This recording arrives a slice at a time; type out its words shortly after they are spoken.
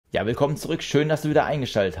Ja, willkommen zurück. Schön, dass du wieder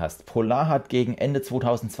eingeschaltet hast. Polar hat gegen Ende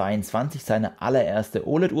 2022 seine allererste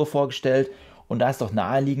OLED-Uhr vorgestellt und da ist doch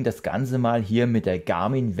naheliegend, das Ganze mal hier mit der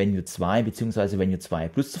Garmin Venu 2 bzw. Venu 2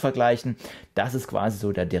 Plus zu vergleichen. Das ist quasi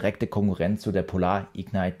so der direkte Konkurrent zu der Polar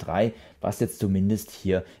Ignite 3, was jetzt zumindest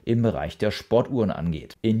hier im Bereich der Sportuhren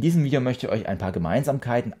angeht. In diesem Video möchte ich euch ein paar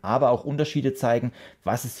Gemeinsamkeiten, aber auch Unterschiede zeigen,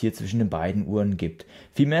 was es hier zwischen den beiden Uhren gibt.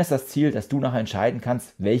 Vielmehr ist das Ziel, dass du nachher entscheiden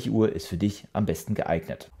kannst, welche Uhr ist für dich am besten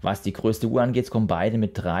geeignet. Was die größte Uhr angeht, kommen beide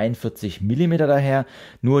mit 43 mm daher,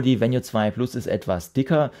 nur die Venu 2 Plus ist etwas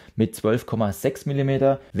dicker mit 12,6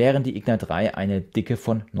 mm, während die Ignite 3 eine Dicke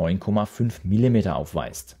von 9,5 mm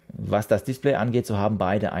aufweist. Was das Display angeht, so haben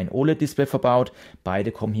beide ein OLED-Display verbaut.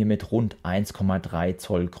 Beide kommen hier mit rund 1,3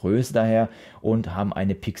 Zoll Größe daher und haben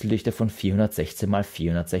eine Pixeldichte von 416 x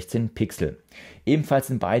 416 Pixel. Ebenfalls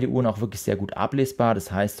sind beide Uhren auch wirklich sehr gut ablesbar.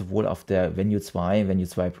 Das heißt, sowohl auf der Venu 2, Venu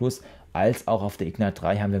 2 Plus als auch auf der Ignite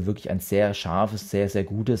 3 haben wir wirklich ein sehr scharfes, sehr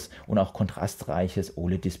gutes und auch kontrastreiches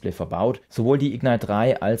OLED-Display verbaut. Sowohl die Ignite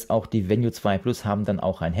 3 als auch die Venu 2 Plus haben dann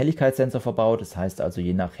auch einen Helligkeitssensor verbaut. Das heißt also,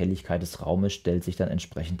 je nach Helligkeit des Raumes stellt sich dann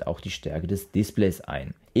entsprechend auch die Stärke des Displays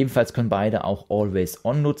ein. Ebenfalls können beide auch Always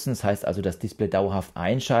On nutzen, das heißt also das Display dauerhaft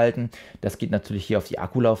einschalten. Das geht natürlich hier auf die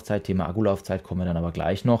Akkulaufzeit, Thema Akkulaufzeit kommen wir dann aber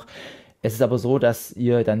gleich noch. Es ist aber so, dass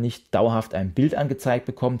ihr dann nicht dauerhaft ein Bild angezeigt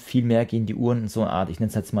bekommt, vielmehr gehen die Uhren in so eine Art, ich nenne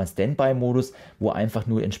es jetzt mal Standby-Modus, wo einfach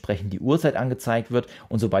nur entsprechend die Uhrzeit angezeigt wird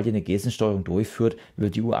und sobald ihr eine Gestensteuerung durchführt,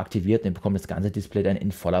 wird die Uhr aktiviert und ihr bekommt das ganze Display dann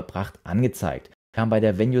in voller Pracht angezeigt. Wir haben bei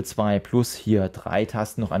der Venu 2 Plus hier 3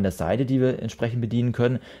 Tasten noch an der Seite, die wir entsprechend bedienen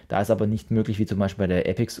können. Da ist aber nicht möglich, wie zum Beispiel bei der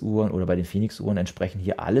Epix-Uhren oder bei den Phoenix-Uhren, entsprechend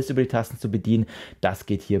hier alles über die Tasten zu bedienen. Das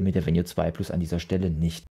geht hier mit der Venu 2 Plus an dieser Stelle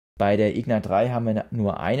nicht. Bei der Ignite 3 haben wir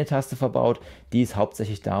nur eine Taste verbaut, die ist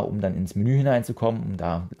hauptsächlich da, um dann ins Menü hineinzukommen, um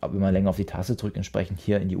da, wenn man länger auf die Taste drückt, entsprechend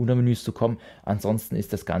hier in die Untermenüs zu kommen. Ansonsten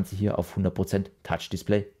ist das Ganze hier auf 100%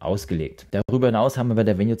 Touch-Display ausgelegt. Darüber hinaus haben wir bei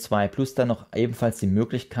der Venu 2 Plus dann noch ebenfalls die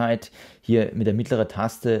Möglichkeit, hier mit der mittleren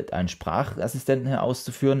Taste einen Sprachassistenten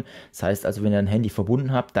auszuführen. Das heißt also, wenn ihr ein Handy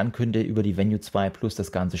verbunden habt, dann könnt ihr über die Venu 2 Plus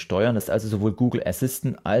das Ganze steuern. Das ist also sowohl Google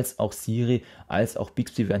Assistant als auch Siri als auch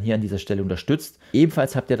Bixby werden hier an dieser Stelle unterstützt.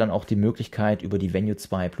 Ebenfalls habt ihr dann auch die Möglichkeit, über die Venu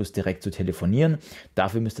 2 Plus direkt zu telefonieren.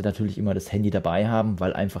 Dafür müsst ihr natürlich immer das Handy dabei haben,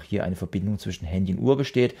 weil einfach hier eine Verbindung zwischen Handy und Uhr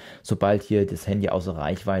besteht. Sobald hier das Handy außer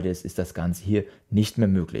Reichweite ist, ist das Ganze hier nicht mehr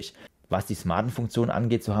möglich. Was die smarten Funktionen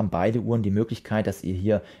angeht, so haben beide Uhren die Möglichkeit, dass ihr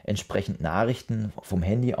hier entsprechend Nachrichten vom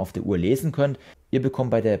Handy auf der Uhr lesen könnt. Ihr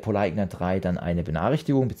bekommt bei der Polar Ignite 3 dann eine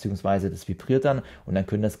Benachrichtigung, beziehungsweise das vibriert dann und dann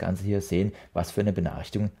könnt ihr das Ganze hier sehen, was für eine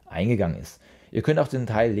Benachrichtigung eingegangen ist. Ihr könnt auch den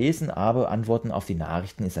Teil lesen, aber Antworten auf die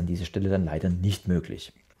Nachrichten ist an dieser Stelle dann leider nicht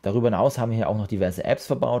möglich. Darüber hinaus haben wir hier auch noch diverse Apps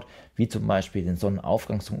verbaut, wie zum Beispiel den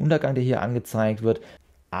Sonnenaufgang zum Untergang, der hier angezeigt wird,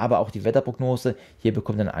 aber auch die Wetterprognose. Hier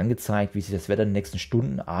bekommt dann angezeigt, wie sich das Wetter in den nächsten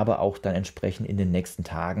Stunden, aber auch dann entsprechend in den nächsten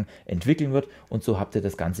Tagen entwickeln wird und so habt ihr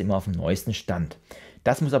das Ganze immer auf dem neuesten Stand.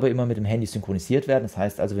 Das muss aber immer mit dem Handy synchronisiert werden, das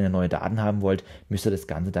heißt also, wenn ihr neue Daten haben wollt, müsst ihr das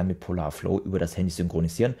Ganze dann mit Polar Flow über das Handy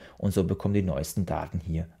synchronisieren und so bekommt ihr die neuesten Daten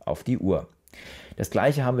hier auf die Uhr. Das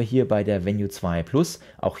gleiche haben wir hier bei der Venu 2 Plus.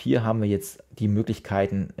 Auch hier haben wir jetzt die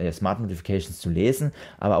Möglichkeiten, Smart Notifications zu lesen,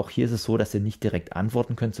 aber auch hier ist es so, dass ihr nicht direkt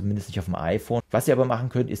antworten könnt, zumindest nicht auf dem iPhone. Was ihr aber machen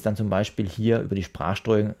könnt, ist dann zum Beispiel hier über die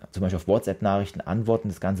Sprachsteuerung, zum Beispiel auf WhatsApp-Nachrichten antworten,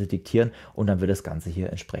 das Ganze diktieren und dann wird das Ganze hier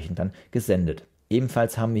entsprechend dann gesendet.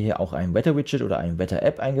 Ebenfalls haben wir hier auch ein Wetter-Widget oder eine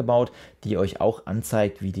Wetter-App eingebaut, die euch auch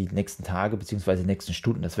anzeigt, wie die nächsten Tage bzw. die nächsten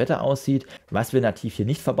Stunden das Wetter aussieht. Was wir nativ hier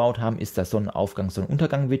nicht verbaut haben, ist das Sonnenaufgang,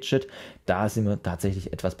 Sonnenuntergang-Widget. Da sind wir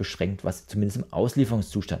tatsächlich etwas beschränkt, was zumindest im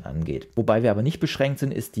Auslieferungszustand angeht. Wobei wir aber nicht beschränkt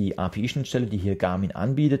sind, ist die API-Schnittstelle, die hier Garmin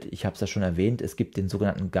anbietet. Ich habe es ja schon erwähnt, es gibt den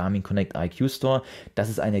sogenannten Garmin Connect IQ Store. Das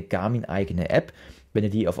ist eine Garmin-eigene App. Wenn ihr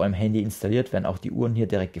die auf eurem Handy installiert, werden auch die Uhren hier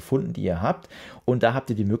direkt gefunden, die ihr habt. Und da habt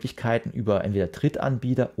ihr die Möglichkeiten, über entweder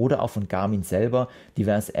Drittanbieter oder auch von Garmin selber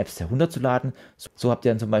diverse Apps herunterzuladen. So habt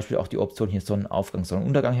ihr dann zum Beispiel auch die Option, hier Sonnenaufgang,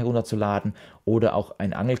 Sonnenuntergang herunterzuladen oder auch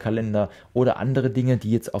einen Angelkalender oder andere Dinge,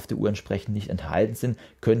 die jetzt auf der Uhr entsprechend nicht enthalten sind,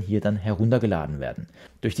 können hier dann heruntergeladen werden.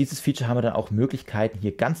 Durch dieses Feature haben wir dann auch Möglichkeiten,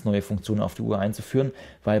 hier ganz neue Funktionen auf die Uhr einzuführen,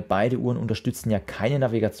 weil beide Uhren unterstützen ja keine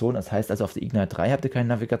Navigation. Das heißt also, auf der Ignite 3 habt ihr keine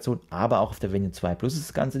Navigation, aber auch auf der Venu 2 Plus ist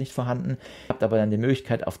das Ganze nicht vorhanden. Ihr habt aber dann die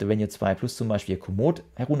Möglichkeit, auf der Venu 2 Plus zum Beispiel Komoot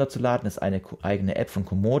herunterzuladen. Das ist eine eigene App von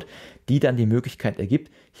Komoot, die dann die Möglichkeit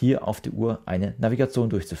ergibt, hier auf der Uhr eine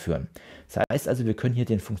Navigation durchzuführen. Das heißt also, wir können hier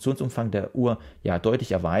den Funktionsumfang der Uhr ja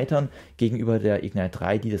deutlich erweitern gegenüber der Ignite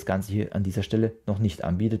 3, die das Ganze hier an dieser Stelle noch nicht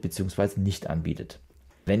anbietet bzw. nicht anbietet.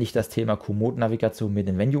 Wenn dich das Thema Komoot-Navigation mit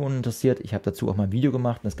den Venu interessiert, ich habe dazu auch mal ein Video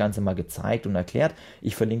gemacht und das Ganze mal gezeigt und erklärt.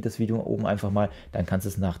 Ich verlinke das Video oben einfach mal, dann kannst du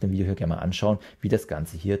es nach dem Video hier gerne mal anschauen, wie das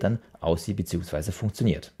Ganze hier dann aussieht bzw.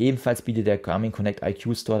 funktioniert. Ebenfalls bietet der Garmin Connect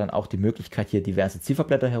IQ Store dann auch die Möglichkeit, hier diverse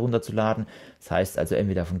Zifferblätter herunterzuladen. Das heißt also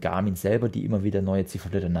entweder von Garmin selber, die immer wieder neue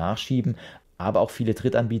Zifferblätter nachschieben, aber auch viele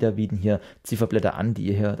Drittanbieter bieten hier Zifferblätter an, die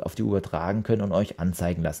ihr hier auf die Uhr übertragen könnt und euch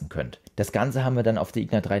anzeigen lassen könnt. Das Ganze haben wir dann auf der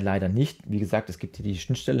Ignite 3 leider nicht. Wie gesagt, es gibt hier die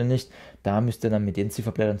Schnittstelle nicht. Da müsst ihr dann mit den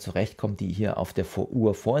Zifferblättern zurechtkommen, die hier auf der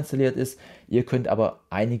Uhr vorinstalliert ist. Ihr könnt aber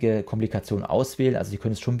einige Komplikationen auswählen. Also ihr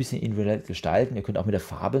könnt es schon ein bisschen individuell gestalten. Ihr könnt auch mit der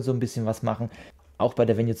Farbe so ein bisschen was machen. Auch bei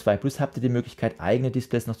der Venu 2 Plus habt ihr die Möglichkeit, eigene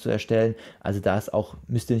Displays noch zu erstellen. Also da ist auch,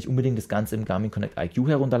 müsst ihr nicht unbedingt das Ganze im Garmin Connect IQ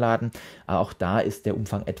herunterladen. Aber auch da ist der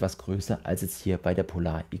Umfang etwas größer als jetzt hier bei der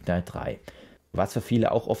Polar Ignite 3. Was für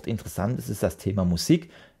viele auch oft interessant ist, ist das Thema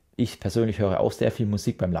Musik. Ich persönlich höre auch sehr viel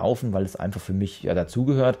Musik beim Laufen, weil es einfach für mich ja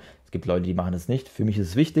dazugehört. Es gibt Leute, die machen das nicht. Für mich ist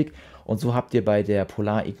es wichtig. Und so habt ihr bei der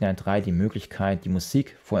Polar Ignite 3 die Möglichkeit, die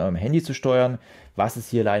Musik von eurem Handy zu steuern. Was es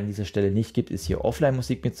hier leider an dieser Stelle nicht gibt, ist hier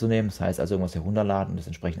Offline-Musik mitzunehmen. Das heißt also irgendwas herunterladen und das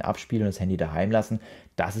entsprechend abspielen und das Handy daheim lassen.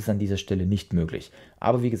 Das ist an dieser Stelle nicht möglich.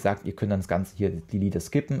 Aber wie gesagt, ihr könnt dann das Ganze hier die Lieder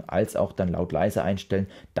skippen, als auch dann laut leise einstellen.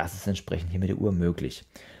 Das ist entsprechend hier mit der Uhr möglich.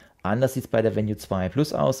 Anders sieht es bei der Venu 2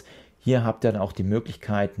 Plus aus. Hier habt ihr dann auch die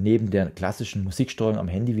Möglichkeit, neben der klassischen Musiksteuerung am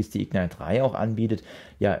Handy, wie es die Ignite 3 auch anbietet,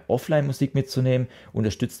 ja Offline-Musik mitzunehmen.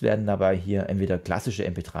 Unterstützt werden dabei hier entweder klassische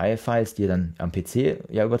MP3-Files, die ihr dann am PC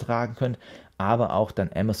ja übertragen könnt, aber auch dann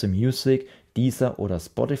Amazon Music, Deezer oder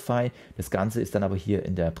Spotify. Das Ganze ist dann aber hier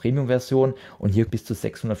in der Premium-Version und hier bis zu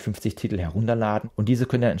 650 Titel herunterladen. Und diese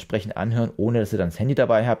könnt ihr dann entsprechend anhören, ohne dass ihr dann das Handy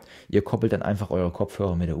dabei habt. Ihr koppelt dann einfach eure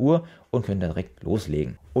Kopfhörer mit der Uhr und könnt dann direkt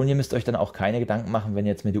loslegen. Und ihr müsst euch dann auch keine Gedanken machen, wenn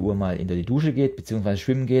ihr jetzt mit der Uhr mal in die Dusche geht bzw.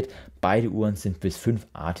 schwimmen geht. Beide Uhren sind bis 5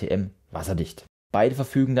 ATM wasserdicht. Beide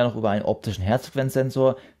verfügen dann noch über einen optischen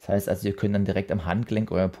Herzfrequenzsensor. Das heißt also, ihr könnt dann direkt am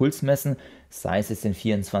Handgelenk euren Puls messen, sei es jetzt den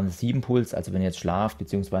 24/7-Puls, also wenn ihr jetzt schlaft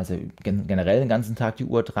bzw. generell den ganzen Tag die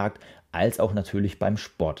Uhr tragt, als auch natürlich beim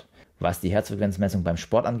Sport. Was die Herzfrequenzmessung beim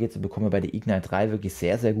Sport angeht, so bekommen wir bei der Ignite 3 wirklich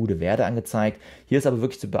sehr, sehr gute Werte angezeigt. Hier ist aber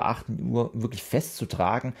wirklich zu beachten, die Uhr wirklich fest zu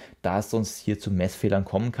tragen, da es sonst hier zu Messfehlern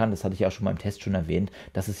kommen kann. Das hatte ich ja auch schon mal im Test schon erwähnt,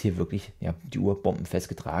 dass es hier wirklich die Uhr bombenfest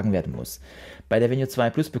getragen werden muss. Bei der Venu 2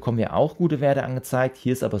 Plus bekommen wir auch gute Werte angezeigt.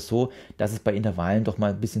 Hier ist aber so, dass es bei Intervallen doch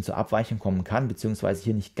mal ein bisschen zur Abweichung kommen kann, beziehungsweise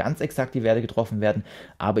hier nicht ganz exakt die Werte getroffen werden.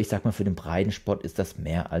 Aber ich sag mal, für den Breitensport ist das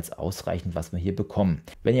mehr als ausreichend, was wir hier bekommen.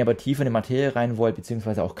 Wenn ihr aber tiefer in die Materie rein wollt,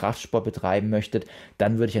 beziehungsweise auch Kraftsport betreiben möchtet,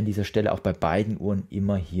 dann würde ich an dieser Stelle auch bei beiden Uhren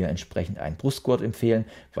immer hier entsprechend einen Brustgurt empfehlen,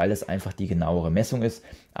 weil es einfach die genauere Messung ist.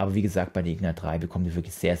 Aber wie gesagt, bei der Ignite 3 bekommt ihr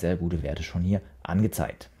wirklich sehr, sehr gute Werte schon hier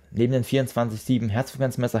angezeigt. Neben den 24/7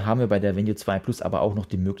 Herzfrequenzmesser haben wir bei der Venu 2 Plus aber auch noch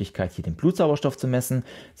die Möglichkeit, hier den Blutsauerstoff zu messen.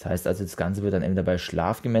 Das heißt also, das Ganze wird dann entweder bei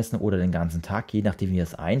Schlaf gemessen oder den ganzen Tag, je nachdem wie ihr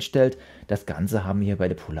es einstellt. Das Ganze haben wir hier bei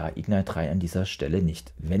der Polar Ignite 3 an dieser Stelle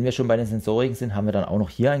nicht. Wenn wir schon bei den Sensoriken sind, haben wir dann auch noch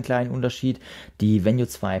hier einen kleinen Unterschied. Die Venu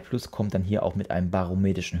 2 Plus kommt dann hier auch mit einem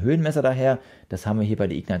barometrischen Höhenmesser daher. Das haben wir hier bei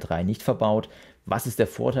der Ignite 3 nicht verbaut. Was ist der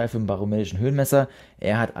Vorteil für einen barometrischen Höhenmesser?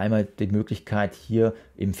 Er hat einmal die Möglichkeit, hier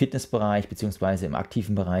im Fitnessbereich bzw. im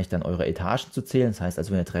aktiven Bereich dann eure Etagen zu zählen. Das heißt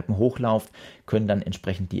also, wenn ihr Treppen hochlauft, können dann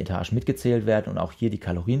entsprechend die Etagen mitgezählt werden und auch hier die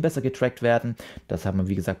Kalorien besser getrackt werden. Das haben wir,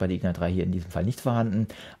 wie gesagt, bei der Ignite 3 hier in diesem Fall nicht vorhanden.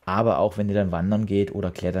 Aber auch wenn ihr dann wandern geht oder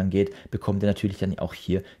klettern geht, bekommt ihr natürlich dann auch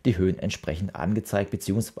hier die Höhen entsprechend angezeigt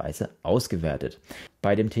bzw. ausgewertet.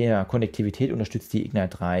 Bei dem Thema Konnektivität unterstützt die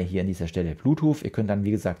Ignite 3 hier an dieser Stelle Bluetooth. Ihr könnt dann, wie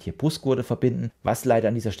gesagt, hier Brustgurte verbinden. Was leider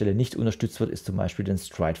an dieser Stelle nicht unterstützt wird, ist zum Beispiel den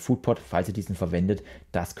Stride Footpod. Falls ihr diesen verwendet,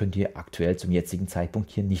 das könnt ihr aktuell zum jetzigen Zeitpunkt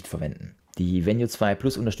hier nicht verwenden. Die Venu 2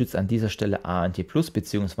 Plus unterstützt an dieser Stelle ANT Plus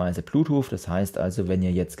bzw. Bluetooth. Das heißt also, wenn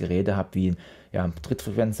ihr jetzt Geräte habt wie ein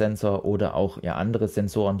Trittfrequenzsensor oder auch andere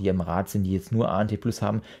Sensoren, die im Rad sind, die jetzt nur ANT Plus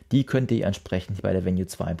haben, die könnt ihr entsprechend bei der Venu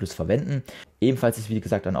 2 Plus verwenden. Ebenfalls ist, wie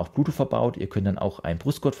gesagt, dann auch Bluetooth verbaut. Ihr könnt dann auch einen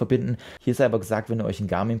Brustgurt verbinden. Hier sei aber gesagt, wenn ihr euch einen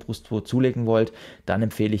Garmin Brustgurt zulegen wollt, dann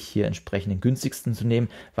empfehle ich hier entsprechend den günstigsten zu nehmen,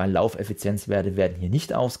 weil Laufeffizienzwerte werden hier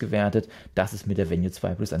nicht ausgewertet. Das ist mit der Venu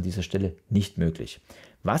 2 Plus an dieser Stelle nicht möglich.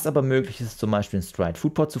 Was aber möglich ist, zum Beispiel den Stride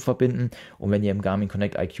Footpod zu verbinden. Und wenn ihr im Garmin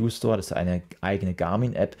Connect IQ Store, das ist eine eigene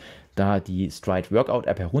Garmin-App, da die Stride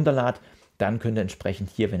Workout-App herunterladet, dann könnt ihr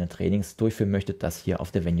entsprechend hier, wenn ihr Trainings durchführen möchtet, das hier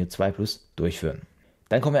auf der Venu 2 Plus durchführen.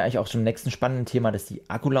 Dann kommen wir eigentlich auch zum nächsten spannenden Thema, das ist die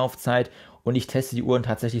Akkulaufzeit. Und ich teste die Uhren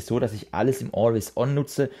tatsächlich so, dass ich alles im Always On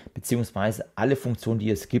nutze, beziehungsweise alle Funktionen,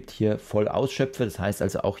 die es gibt, hier voll ausschöpfe. Das heißt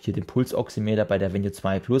also auch hier den Pulsoximeter bei der Venu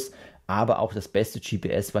 2 Plus, aber auch das beste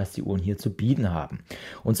GPS, was die Uhren hier zu bieten haben.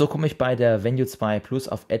 Und so komme ich bei der Venu 2 Plus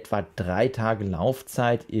auf etwa 3 Tage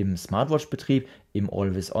Laufzeit im Smartwatch-Betrieb im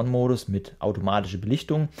Always-On-Modus mit automatischer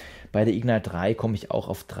Belichtung. Bei der Ignite 3 komme ich auch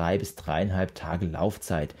auf 3 bis 3,5 Tage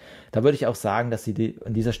Laufzeit. Da würde ich auch sagen, dass sie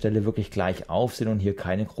an dieser Stelle wirklich gleich auf sind und hier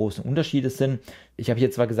keine großen Unterschiede sind. Ich habe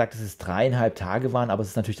hier zwar gesagt, dass es 3,5 Tage waren, aber es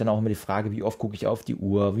ist natürlich dann auch immer die Frage, wie oft gucke ich auf die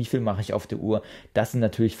Uhr, wie viel mache ich auf der Uhr. Das sind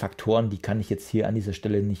natürlich Faktoren, die kann ich jetzt hier an dieser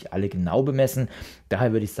Stelle nicht alle genau bemessen.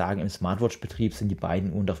 Daher würde ich sagen, im Smartwatch-Betrieb sind die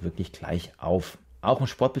beiden Uhren doch wirklich gleich auf. Auch im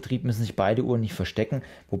Sportbetrieb müssen sich beide Uhren nicht verstecken,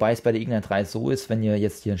 wobei es bei der Ignite 3 so ist, wenn ihr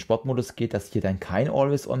jetzt hier in Sportmodus geht, dass hier dann kein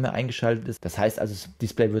Always-On mehr eingeschaltet ist. Das heißt also, das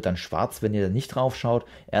Display wird dann schwarz, wenn ihr da nicht drauf schaut.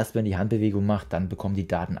 Erst wenn ihr die Handbewegung macht, dann bekommen die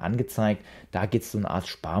Daten angezeigt. Da geht es so eine Art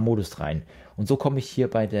Sparmodus rein. Und so komme ich hier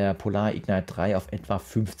bei der Polar Ignite 3 auf etwa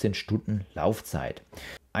 15 Stunden Laufzeit.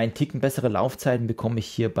 Ein Ticken bessere Laufzeiten bekomme ich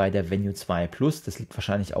hier bei der Venu 2 Plus. Das liegt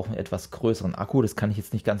wahrscheinlich auch in etwas größeren Akku. Das kann ich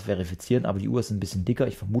jetzt nicht ganz verifizieren, aber die Uhr ist ein bisschen dicker.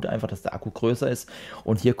 Ich vermute einfach, dass der Akku größer ist.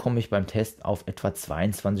 Und hier komme ich beim Test auf etwa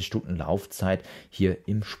 22 Stunden Laufzeit hier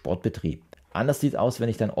im Sportbetrieb. Anders sieht es aus, wenn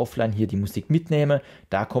ich dann offline hier die Musik mitnehme.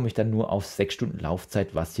 Da komme ich dann nur auf 6 Stunden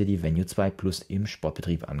Laufzeit, was hier die Venu 2 Plus im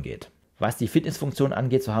Sportbetrieb angeht. Was die Fitnessfunktion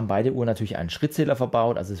angeht, so haben beide Uhren natürlich einen Schrittzähler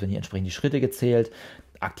verbaut, also es werden hier entsprechend die Schritte gezählt,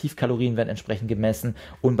 Aktivkalorien werden entsprechend gemessen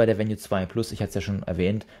und bei der Venu 2 Plus, ich hatte es ja schon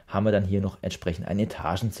erwähnt, haben wir dann hier noch entsprechend einen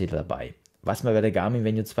Etagenzähler dabei. Was wir bei der Garmin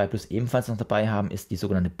Venu 2 Plus ebenfalls noch dabei haben, ist die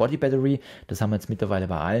sogenannte Body Battery. Das haben wir jetzt mittlerweile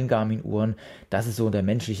bei allen Garmin-Uhren. Das ist so der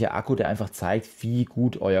menschliche Akku, der einfach zeigt, wie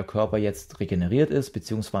gut euer Körper jetzt regeneriert ist,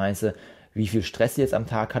 beziehungsweise wie viel Stress ihr jetzt am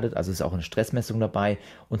Tag hattet, also ist auch eine Stressmessung dabei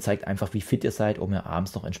und zeigt einfach, wie fit ihr seid, um ihr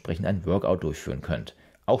abends noch entsprechend ein Workout durchführen könnt.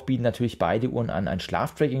 Auch bieten natürlich beide Uhren an, ein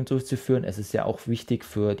Schlaftracking durchzuführen. Es ist ja auch wichtig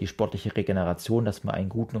für die sportliche Regeneration, dass man einen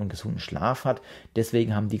guten und gesunden Schlaf hat.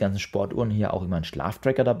 Deswegen haben die ganzen Sportuhren hier auch immer einen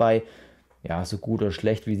Schlaftracker dabei. Ja, so gut oder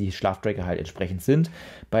schlecht, wie die Schlaftracker halt entsprechend sind.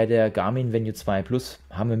 Bei der Garmin Venu 2 Plus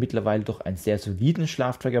haben wir mittlerweile doch einen sehr soliden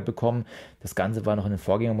Schlaftracker bekommen. Das Ganze war noch in den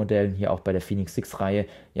Vorgängermodellen, hier auch bei der Phoenix 6 Reihe,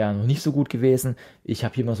 ja noch nicht so gut gewesen. Ich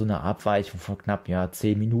habe hier mal so eine Abweichung von knapp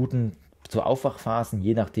 10 Minuten zu Aufwachphasen,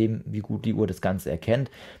 je nachdem, wie gut die Uhr das Ganze erkennt.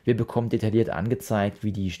 Wir bekommen detailliert angezeigt,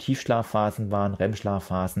 wie die Tiefschlafphasen waren,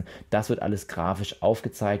 REM-Schlafphasen. Das wird alles grafisch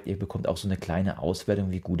aufgezeigt. Ihr bekommt auch so eine kleine Auswertung,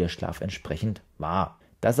 wie gut der Schlaf entsprechend war.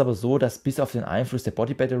 Das ist aber so, dass bis auf den Einfluss der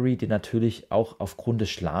Body Battery, die natürlich auch aufgrund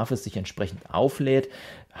des Schlafes sich entsprechend auflädt,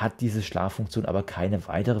 hat diese Schlaffunktion aber keine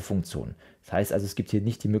weitere Funktion. Das heißt also, es gibt hier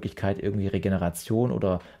nicht die Möglichkeit, irgendwie Regeneration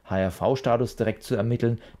oder HRV-Status direkt zu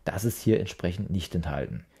ermitteln. Das ist hier entsprechend nicht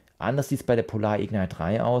enthalten. Anders sieht es bei der Polar Ignite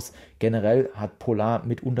 3 aus. Generell hat Polar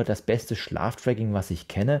mitunter das beste Schlaftracking, was ich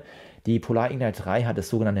kenne. Die Polar Ignite 3 hat das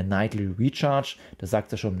sogenannte Nightly Recharge. Das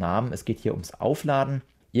sagt ja schon im Namen. Es geht hier ums Aufladen.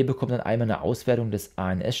 Ihr bekommt dann einmal eine Auswertung des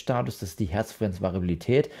ANS-Status, das ist die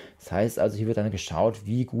Herzfrequenzvariabilität. Das heißt also, hier wird dann geschaut,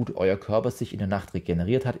 wie gut euer Körper sich in der Nacht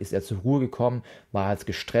regeneriert hat. Ist er zur Ruhe gekommen? War er jetzt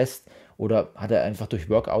gestresst? Oder hat er einfach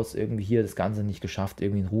durch Workouts irgendwie hier das Ganze nicht geschafft,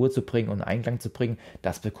 irgendwie in Ruhe zu bringen und in Einklang zu bringen?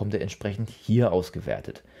 Das bekommt er entsprechend hier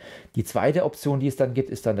ausgewertet. Die zweite Option, die es dann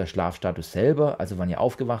gibt, ist dann der Schlafstatus selber, also wann ihr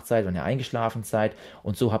aufgewacht seid, wann ihr eingeschlafen seid.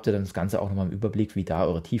 Und so habt ihr dann das Ganze auch nochmal im Überblick, wie da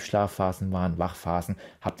eure Tiefschlafphasen waren, Wachphasen,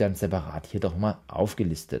 habt ihr dann separat hier doch mal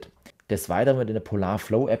aufgelistet. Des Weiteren wird in der Polar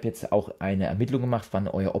Flow App jetzt auch eine Ermittlung gemacht, wann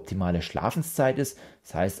eure optimale Schlafenszeit ist.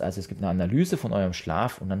 Das heißt also, es gibt eine Analyse von eurem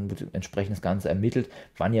Schlaf und dann wird entsprechend das Ganze ermittelt,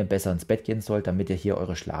 wann ihr besser ins Bett gehen sollt, damit ihr hier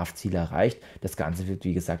eure Schlafziele erreicht. Das Ganze wird,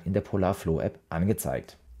 wie gesagt, in der Polar Flow App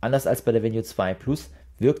angezeigt. Anders als bei der Venu 2 Plus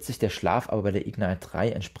wirkt sich der Schlaf aber bei der Ignite 3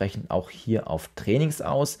 entsprechend auch hier auf Trainings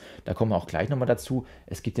aus. Da kommen wir auch gleich nochmal dazu.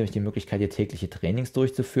 Es gibt nämlich die Möglichkeit, hier tägliche Trainings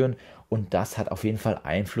durchzuführen und das hat auf jeden Fall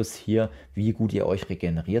Einfluss hier, wie gut ihr euch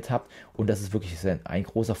regeneriert habt und das ist wirklich ein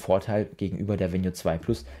großer Vorteil gegenüber der Venu 2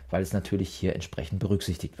 Plus, weil es natürlich hier entsprechend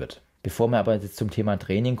berücksichtigt wird. Bevor wir aber jetzt zum Thema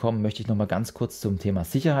Training kommen, möchte ich nochmal ganz kurz zum Thema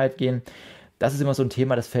Sicherheit gehen. Das ist immer so ein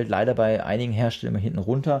Thema, das fällt leider bei einigen Herstellern hinten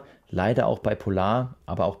runter. Leider auch bei Polar,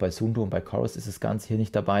 aber auch bei Suunto und bei Chorus ist das Ganze hier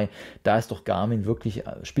nicht dabei. Da ist doch Garmin wirklich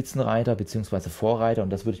Spitzenreiter bzw. Vorreiter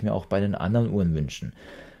und das würde ich mir auch bei den anderen Uhren wünschen.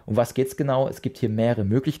 Um was geht es genau? Es gibt hier mehrere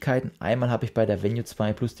Möglichkeiten. Einmal habe ich bei der Venu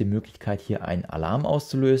 2 Plus die Möglichkeit, hier einen Alarm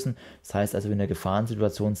auszulösen. Das heißt also, wenn ihr in der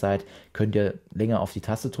Gefahrensituation seid, könnt ihr länger auf die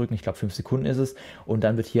Taste drücken. Ich glaube 5 Sekunden ist es. Und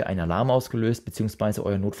dann wird hier ein Alarm ausgelöst bzw.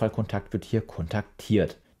 euer Notfallkontakt wird hier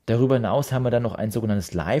kontaktiert. Darüber hinaus haben wir dann noch ein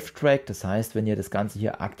sogenanntes Live-Track, das heißt, wenn ihr das Ganze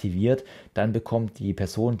hier aktiviert, dann bekommt die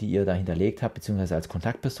Person, die ihr da hinterlegt habt, beziehungsweise als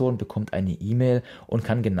Kontaktperson, bekommt eine E-Mail und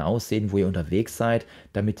kann genau sehen, wo ihr unterwegs seid,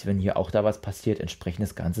 damit, wenn hier auch da was passiert, entsprechend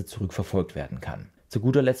das Ganze zurückverfolgt werden kann. Zu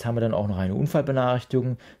guter Letzt haben wir dann auch noch eine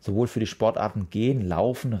Unfallbenachrichtigung. Sowohl für die Sportarten Gehen,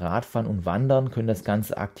 Laufen, Radfahren und Wandern können das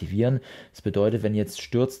Ganze aktivieren. Das bedeutet, wenn ihr jetzt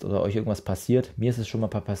stürzt oder euch irgendwas passiert, mir ist es schon mal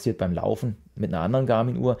passiert beim Laufen mit einer anderen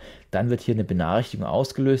Garmin-Uhr, dann wird hier eine Benachrichtigung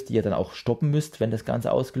ausgelöst, die ihr dann auch stoppen müsst, wenn das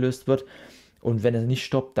Ganze ausgelöst wird. Und wenn es nicht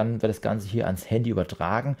stoppt, dann wird das Ganze hier ans Handy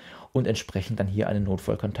übertragen und entsprechend dann hier einen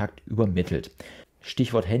Notfallkontakt übermittelt.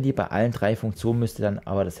 Stichwort Handy, bei allen 3 Funktionen müsst ihr dann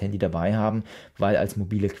aber das Handy dabei haben, weil als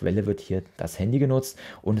mobile Quelle wird hier das Handy genutzt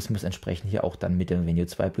und es muss entsprechend hier auch dann mit dem Venu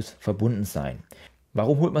 2 Plus verbunden sein.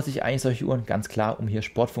 Warum holt man sich eigentlich solche Uhren? Ganz klar, um hier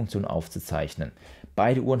Sportfunktionen aufzuzeichnen.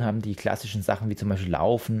 Beide Uhren haben die klassischen Sachen wie zum Beispiel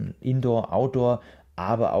Laufen, Indoor, Outdoor,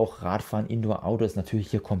 aber auch Radfahren, Indoor, Outdoor ist natürlich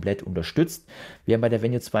hier komplett unterstützt. Wir haben bei der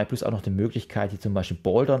Venu 2 Plus auch noch die Möglichkeit, hier zum Beispiel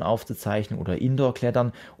Bouldern aufzuzeichnen oder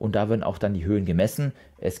Indoor-Klettern und da werden auch dann die Höhen gemessen.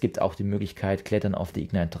 Es gibt auch die Möglichkeit, Klettern auf der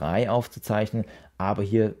Ignite 3 aufzuzeichnen, aber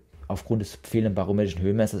hier aufgrund des fehlenden barometrischen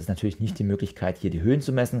Höhenmessers ist natürlich nicht die Möglichkeit, hier die Höhen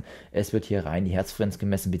zu messen. Es wird hier rein die Herzfrequenz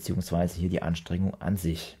gemessen, beziehungsweise hier die Anstrengung an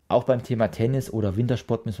sich. Auch beim Thema Tennis oder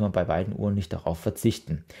Wintersport müssen wir bei beiden Uhren nicht darauf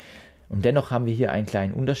verzichten. Und dennoch haben wir hier einen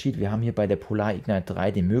kleinen Unterschied. Wir haben hier bei der Polar Ignite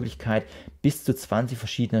 3 die Möglichkeit, bis zu 20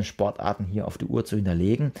 verschiedene Sportarten hier auf die Uhr zu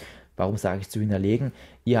hinterlegen. Warum sage ich zu hinterlegen?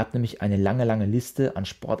 Ihr habt nämlich eine lange Liste an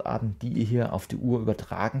Sportarten, die ihr hier auf die Uhr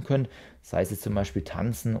übertragen könnt. Sei es jetzt zum Beispiel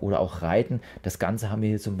Tanzen oder auch Reiten. Das Ganze haben wir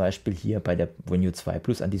hier zum Beispiel hier bei der Venu 2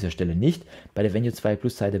 Plus an dieser Stelle nicht. Bei der Venu 2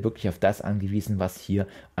 Plus seid ihr wirklich auf das angewiesen, was hier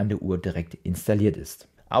an der Uhr direkt installiert ist.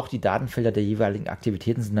 Auch die Datenfelder der jeweiligen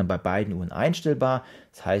Aktivitäten sind dann bei beiden Uhren einstellbar.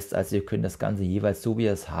 Das heißt also, ihr könnt das Ganze jeweils so, wie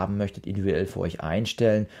ihr es haben möchtet, individuell für euch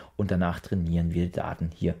einstellen und danach trainieren, wie ihr die Daten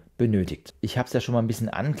hier benötigt. Ich habe es ja schon mal ein bisschen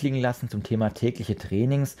anklingen lassen zum Thema tägliche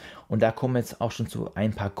Trainings und da kommen wir jetzt auch schon zu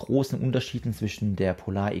ein paar großen Unterschieden zwischen der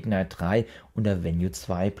Polar Ignite 3 und der Venu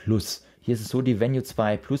 2 Plus. Hier ist es so, die Venu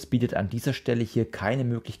 2 Plus bietet an dieser Stelle hier keine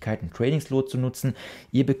Möglichkeit, einen Trainingsload zu nutzen.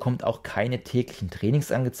 Ihr bekommt auch keine täglichen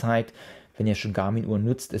Trainings angezeigt. Wenn ihr schon Garmin-Uhren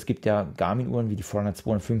nutzt, es gibt ja Garmin-Uhren wie die Forerunner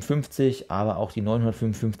 255, aber auch die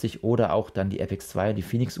 955 oder auch dann die FX2, die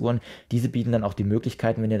Phoenix-Uhren. Diese bieten dann auch die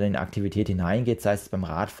Möglichkeiten, wenn ihr dann in eine Aktivität hineingeht, sei es beim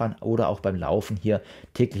Radfahren oder auch beim Laufen, hier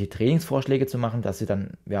tägliche Trainingsvorschläge zu machen, dass ihr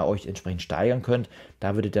dann euch entsprechend steigern könnt.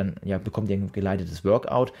 Da bekommt ihr ein geleitetes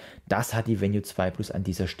Workout. Das hat die Venu 2 Plus an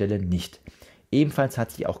dieser Stelle nicht. Ebenfalls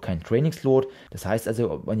hat sie auch kein Trainingsload. Das heißt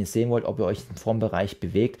also, wenn ihr sehen wollt, ob ihr euch im Formbereich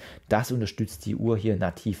bewegt, das unterstützt die Uhr hier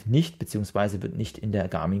nativ nicht, beziehungsweise wird nicht in der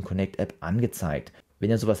Garmin Connect App angezeigt. Wenn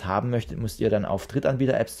ihr sowas haben möchtet, müsst ihr dann auf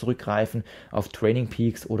Drittanbieter-Apps zurückgreifen, auf Training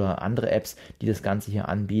Peaks oder andere Apps, die das Ganze hier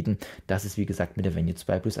anbieten. Das ist wie gesagt mit der Venu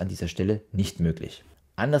 2 Plus an dieser Stelle nicht möglich.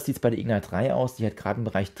 Anders sieht es bei der Ignite 3 aus, die hat gerade im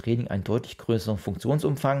Bereich Training einen deutlich größeren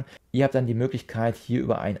Funktionsumfang. Ihr habt dann die Möglichkeit, hier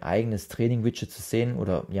über ein eigenes Training-Widget zu sehen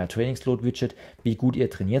oder Trainingsload-Widget, wie gut ihr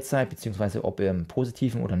trainiert seid, beziehungsweise ob ihr im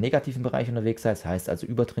positiven oder negativen Bereich unterwegs seid, das heißt also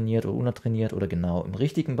übertrainiert oder untertrainiert oder genau im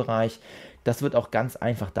richtigen Bereich. Das wird auch ganz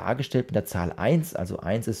einfach dargestellt mit der Zahl 1, also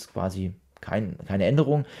 1 ist quasi keine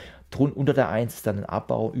Änderung. Unter der 1 ist dann ein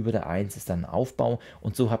Abbau, über der 1 ist dann ein Aufbau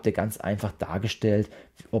und so habt ihr ganz einfach dargestellt,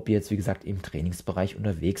 ob ihr jetzt wie gesagt im Trainingsbereich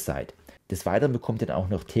unterwegs seid. Des Weiteren bekommt ihr dann auch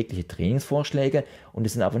noch tägliche Trainingsvorschläge und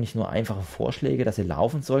es sind aber nicht nur einfache Vorschläge, dass ihr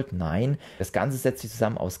laufen sollt, nein, das Ganze setzt sich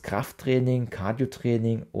zusammen aus Krafttraining,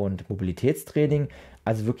 Cardiotraining und Mobilitätstraining.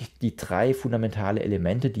 Also wirklich die 3 fundamentale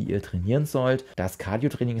Elemente, die ihr trainieren sollt. Das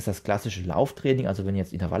Cardiotraining ist das klassische Lauftraining, also wenn ihr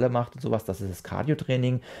jetzt Intervalle macht und sowas, das ist das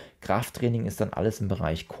Cardiotraining. Krafttraining ist dann alles im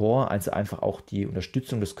Bereich Core, also einfach auch die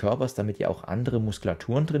Unterstützung des Körpers, damit ihr auch andere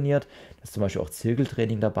Muskulaturen trainiert. Da ist zum Beispiel auch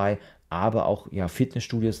Zirkeltraining dabei, aber auch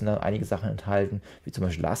Fitnessstudios sind da einige Sachen enthalten, wie zum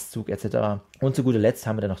Beispiel Lastzug etc. Und zu guter Letzt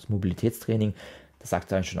haben wir dann noch das Mobilitätstraining. Das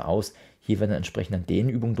sagt dann schon aus, hier werden dann entsprechend dann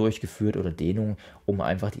Dehnübungen durchgeführt oder Dehnungen, um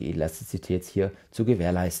einfach die Elastizität hier zu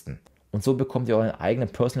gewährleisten. Und so bekommt ihr euren eigenen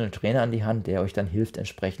Personal Trainer an die Hand, der euch dann hilft,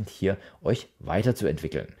 entsprechend hier euch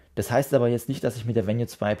weiterzuentwickeln. Das heißt aber jetzt nicht, dass ich mit der Venu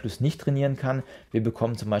 2 Plus nicht trainieren kann. Wir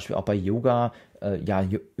bekommen zum Beispiel auch bei Yoga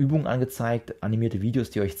Übungen angezeigt, animierte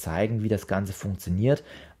Videos, die euch zeigen, wie das Ganze funktioniert.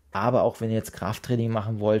 Aber auch wenn ihr jetzt Krafttraining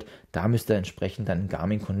machen wollt, da müsst ihr entsprechend dann in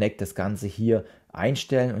Garmin Connect das Ganze hier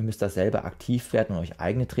einstellen und müsst da selber aktiv werden und euch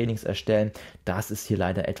eigene Trainings erstellen. Das ist hier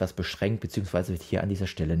leider etwas beschränkt, beziehungsweise wird hier an dieser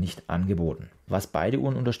Stelle nicht angeboten. Was beide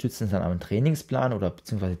Uhren unterstützen, ist dann aber ein Trainingsplan oder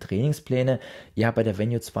beziehungsweise Trainingspläne. Ihr habt bei der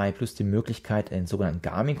Venu 2 Plus die Möglichkeit, einen sogenannten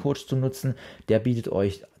Garmin Coach zu nutzen. Der bietet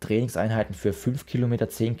euch Trainingseinheiten für 5 Kilometer,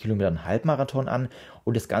 10 Kilometer, einen Halbmarathon an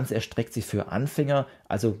und das Ganze erstreckt sich für Anfänger,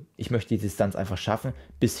 also ich möchte die Distanz einfach schaffen,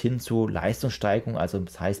 bis hin zu Leistungssteigerung, also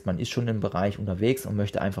das heißt, man ist schon im Bereich unterwegs und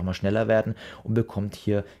möchte einfach mal schneller werden und bekommt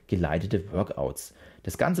hier geleitete Workouts.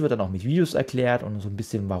 Das Ganze wird dann auch mit Videos erklärt und so ein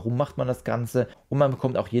bisschen, warum macht man das Ganze. Und man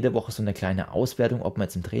bekommt auch jede Woche so eine kleine Auswertung, ob man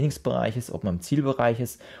jetzt im Trainingsbereich ist, ob man im Zielbereich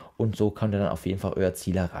ist. Und so könnt ihr dann auf jeden Fall euer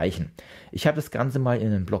Ziel erreichen. Ich habe das Ganze mal in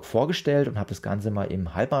einem Blog vorgestellt und habe das Ganze mal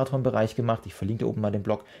im Halbmarathon-Bereich gemacht. Ich verlinke oben mal den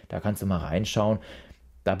Blog, da kannst du mal reinschauen.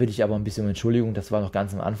 Da bitte ich aber ein bisschen um Entschuldigung, das war noch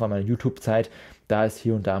ganz am Anfang meiner YouTube-Zeit. Da ist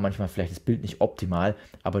hier und da manchmal vielleicht das Bild nicht optimal,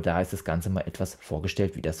 aber da ist das Ganze mal etwas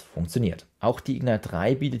vorgestellt, wie das funktioniert. Auch die Ignite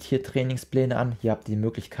 3 bietet hier Trainingspläne an. Hier habt ihr die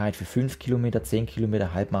Möglichkeit für 5 Kilometer, 10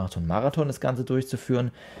 Kilometer, Halbmarathon, Marathon das Ganze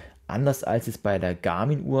durchzuführen. Anders als jetzt bei der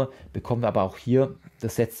Garmin-Uhr bekommen wir aber auch hier,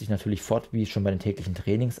 das setzt sich natürlich fort, wie schon bei den täglichen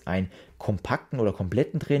Trainings, einen kompakten oder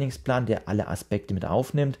kompletten Trainingsplan, der alle Aspekte mit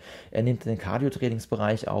aufnimmt. Er nimmt den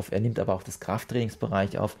Cardio-Trainingsbereich auf, er nimmt aber auch das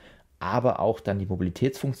Krafttrainingsbereich auf, aber auch dann die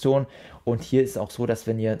Mobilitätsfunktion. Und hier ist es auch so, dass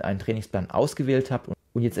wenn ihr einen Trainingsplan ausgewählt habt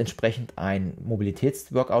und jetzt entsprechend ein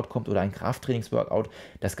Mobilitätsworkout kommt oder ein Krafttrainingsworkout,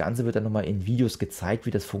 das Ganze wird dann nochmal in Videos gezeigt,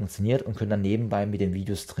 wie das funktioniert und könnt dann nebenbei mit den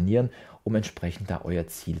Videos trainieren, um entsprechend da euer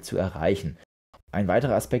Ziel zu erreichen. Ein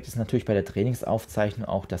weiterer Aspekt ist natürlich bei der Trainingsaufzeichnung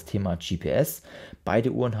auch das Thema GPS.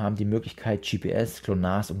 Beide Uhren haben die Möglichkeit, GPS,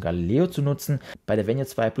 GLONASS und Galileo zu nutzen. Bei der Venu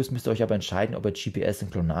 2 Plus müsst ihr euch aber entscheiden, ob ihr GPS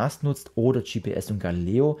und GLONASS nutzt oder GPS und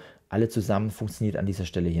Galileo. Alle zusammen funktioniert an dieser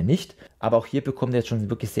Stelle hier nicht. Aber auch hier bekommt ihr jetzt schon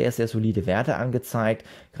wirklich sehr, sehr solide Werte angezeigt.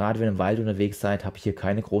 Gerade wenn ihr im Wald unterwegs seid, habe ich hier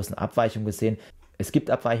keine großen Abweichungen gesehen. Es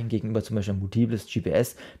gibt Abweichungen gegenüber zum Beispiel multiples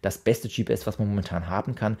GPS, das beste GPS, was man momentan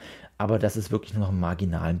haben kann, aber das ist wirklich nur noch im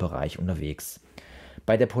marginalen Bereich unterwegs.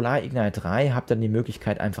 Bei der Polar Ignite 3 habt ihr dann die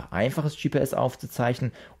Möglichkeit, einfach einfaches GPS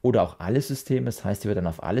aufzuzeichnen oder auch alle Systeme. Das heißt, hier wird dann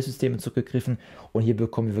auf alle Systeme zurückgegriffen und hier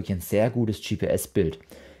bekommen wir wirklich ein sehr gutes GPS-Bild.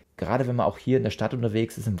 Gerade wenn man auch hier in der Stadt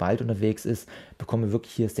unterwegs ist, im Wald unterwegs ist, bekommen wir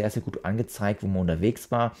wirklich hier sehr, sehr gut angezeigt, wo man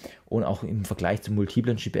unterwegs war. Und auch im Vergleich zum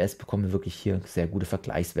multiplen GPS bekommen wir wirklich hier sehr gute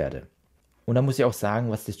Vergleichswerte. Und da muss ich auch sagen,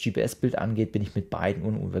 was das GPS-Bild angeht, bin ich mit beiden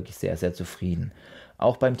Uhren wirklich sehr, sehr zufrieden.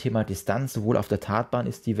 Auch beim Thema Distanz, sowohl auf der Startbahn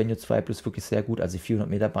ist die Venu 2 Plus wirklich sehr gut, also die 400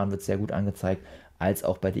 Meter Bahn wird sehr gut angezeigt, als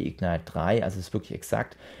auch bei der Ignite 3, also es ist wirklich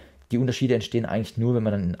exakt. Die Unterschiede entstehen eigentlich nur, wenn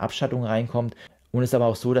man dann in Abschattung reinkommt. Und es ist aber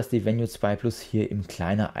auch so, dass die Venu 2 Plus hier im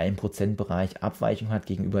kleiner 1% Bereich Abweichung hat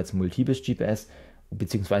gegenüber als multiples GPS,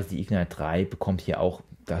 beziehungsweise die Ignite 3 bekommt hier auch,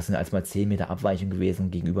 das sind als mal 10 Meter Abweichung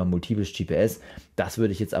gewesen gegenüber multiples GPS. Das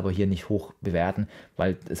würde ich jetzt aber hier nicht hoch bewerten,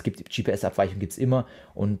 weil es gibt GPS-Abweichung gibt es immer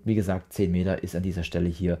und wie gesagt 10 Meter ist an dieser Stelle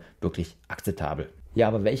hier wirklich akzeptabel. Ja,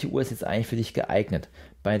 aber welche Uhr ist jetzt eigentlich für dich geeignet?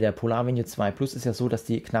 Bei der Polar Venu 2 Plus ist ja so, dass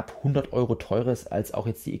die knapp 100 Euro teurer ist als auch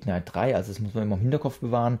jetzt die Ignite 3, also das muss man immer im Hinterkopf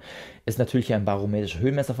bewahren. Ist natürlich hier ein barometrischer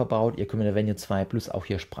Höhenmesser verbaut, ihr könnt mit der Venu 2 Plus auch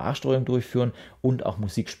hier Sprachsteuerung durchführen und auch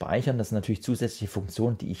Musik speichern. Das sind natürlich zusätzliche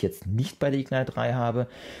Funktionen, die ich jetzt nicht bei der Ignite 3 habe.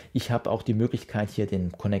 Ich habe auch die Möglichkeit hier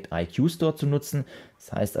den Connect IQ Store zu nutzen.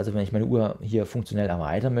 Das heißt also, wenn ich meine Uhr hier funktionell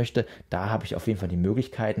erweitern möchte, da habe ich auf jeden Fall die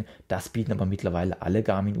Möglichkeiten. Das bieten aber mittlerweile alle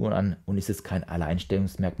Garmin-Uhren an und ist jetzt kein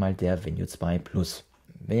Alleinstellungsmerkmal der Venu 2 Plus.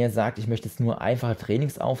 Wenn ihr sagt, ich möchte jetzt nur einfache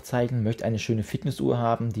Trainings aufzeichnen, möchte eine schöne Fitnessuhr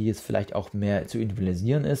haben, die jetzt vielleicht auch mehr zu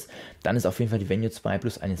individualisieren ist, dann ist auf jeden Fall die Venu 2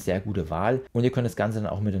 Plus eine sehr gute Wahl. Und ihr könnt das Ganze dann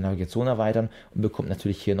auch mit der Navigation erweitern und bekommt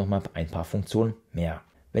natürlich hier nochmal ein paar Funktionen mehr.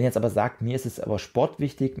 Wenn ihr jetzt aber sagt, mir ist es aber Sport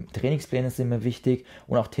wichtig, Trainingspläne sind mir wichtig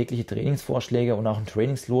und auch tägliche Trainingsvorschläge und auch ein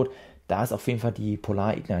Trainingsload, da ist auf jeden Fall die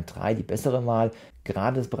Polar Ignite 3 die bessere Wahl.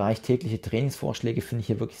 Gerade das Bereich tägliche Trainingsvorschläge finde ich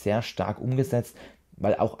hier wirklich sehr stark umgesetzt,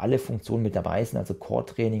 weil auch alle Funktionen mit dabei sind, also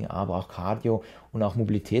Core-Training, aber auch Cardio und auch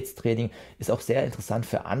Mobilitätstraining. Ist auch sehr interessant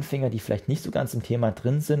für Anfänger, die vielleicht nicht so ganz im Thema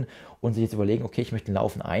drin sind und sich jetzt überlegen, okay, ich möchte in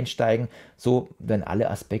Laufen einsteigen. So werden alle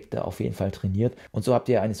Aspekte auf jeden Fall trainiert und so habt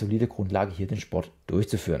ihr eine solide Grundlage, hier den Sport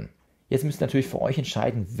durchzuführen. Jetzt müsst ihr natürlich für euch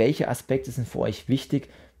entscheiden, welche Aspekte sind für euch wichtig.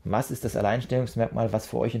 Was ist das Alleinstellungsmerkmal, was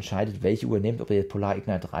für euch entscheidet, welche Uhr ihr nehmt, ob ihr Polar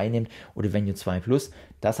Ignite 3 nehmt oder Venu 2 Plus?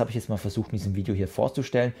 Das habe ich jetzt mal versucht in diesem Video hier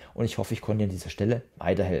vorzustellen und ich hoffe, ich konnte dir an dieser Stelle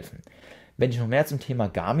weiterhelfen. Wenn dich noch mehr zum Thema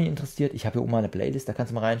Garmin interessiert, ich habe hier oben mal eine Playlist, da kannst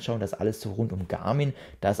du mal reinschauen, das ist alles so rund um Garmin.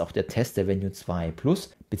 Da ist auch der Test der Venu 2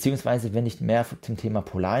 Plus, beziehungsweise wenn dich mehr zum Thema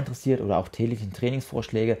Polar interessiert oder auch tägliche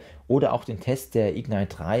Trainingsvorschläge oder auch den Test der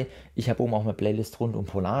Ignite 3, ich habe oben auch eine Playlist rund um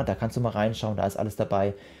Polar, da kannst du mal reinschauen, da ist alles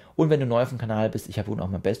dabei. Und wenn du neu auf dem Kanal bist, ich habe unten auch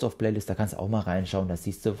meine Best-of-Playlist, da kannst du auch mal reinschauen, da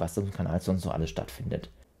siehst du, was auf dem Kanal sonst so alles stattfindet.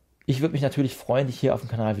 Ich würde mich natürlich freuen, dich hier auf dem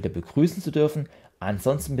Kanal wieder begrüßen zu dürfen.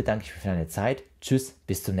 Ansonsten bedanke ich mich für deine Zeit. Tschüss,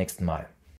 bis zum nächsten Mal.